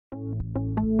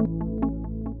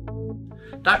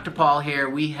Dr. Paul here.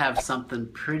 We have something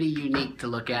pretty unique to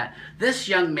look at. This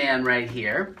young man right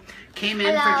here came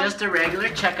in for just a regular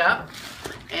checkup,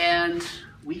 and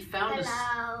we found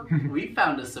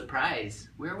a surprise.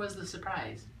 Where was the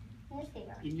surprise?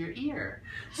 In your ear.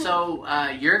 So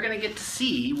you're gonna get to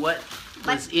see what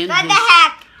was in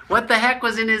what the heck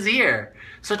was in his ear.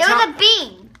 So there was a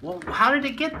bean. Well, how did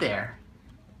it get there?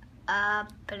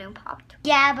 Balloon popped.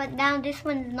 Yeah, but now this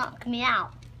one's not coming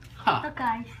out. Huh. Look,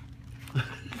 guys.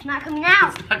 It's not coming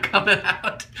out. It's not coming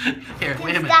out. Here,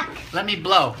 wait a minute. Stuck. Let me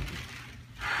blow.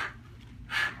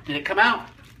 Did it come out?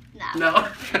 No. No?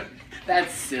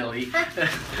 That's silly.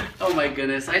 Oh my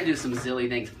goodness, I do some silly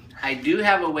things. I do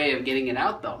have a way of getting it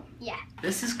out though. Yeah.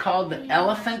 This is called the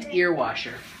elephant ear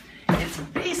washer. It's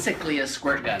basically a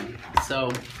squirt gun.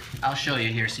 So I'll show you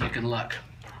here so you can look.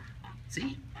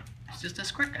 See? It's just a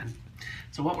squirt gun.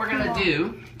 So what we're gonna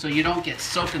do, so you don't get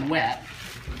soaking wet,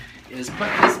 is put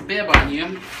this bib on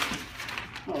you.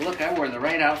 Oh look, I wore the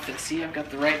right outfit. See, I've got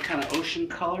the right kind of ocean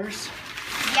colors.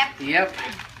 Yep.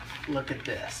 Look at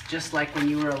this. Just like when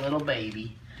you were a little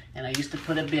baby. And I used to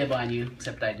put a bib on you,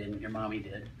 except I didn't. Your mommy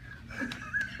did.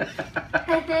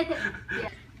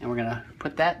 And we're gonna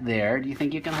put that there. Do you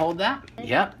think you can hold that?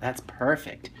 Yep, that's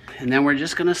perfect. And then we're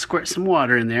just gonna squirt some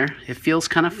water in there. It feels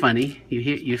kind of funny.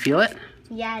 You feel it?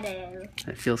 Yeah, I do.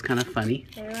 It feels kind of funny.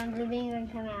 I want the bean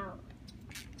to come out.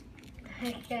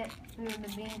 I can't feel the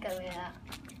bean coming out.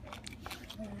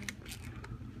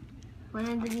 When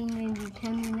is the bean going to be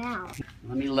coming out?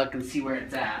 Let me look and see where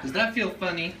it's at. Does that feel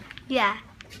funny? Yeah.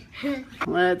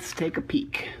 Let's take a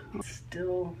peek. It's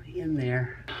still in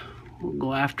there. We'll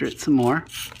go after it some more.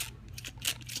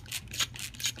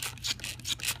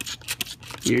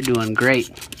 You're doing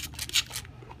great.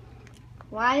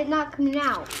 Why is it not coming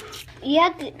out? You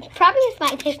have to, probably this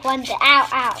might take one to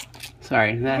out.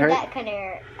 Sorry, that hurt? That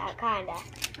kinda.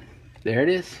 There it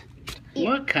is. Yeah.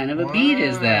 What kind of a bead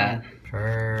is that?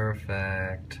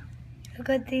 Perfect.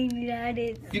 Good thing that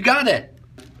is. You got it.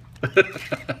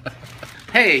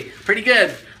 Hey, pretty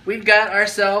good. We've got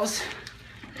ourselves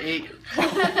a...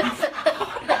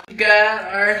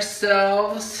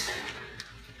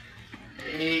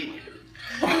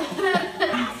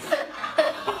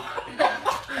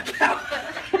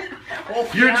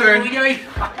 Your turn.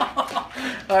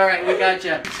 All right, we got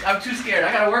you. I'm too scared.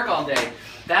 I gotta work all day.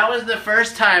 That was the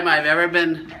first time I've ever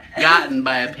been gotten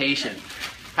by a patient.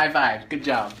 High five. Good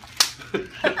job.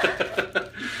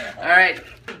 All right.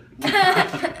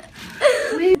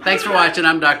 Thanks for watching.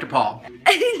 I'm Dr. Paul.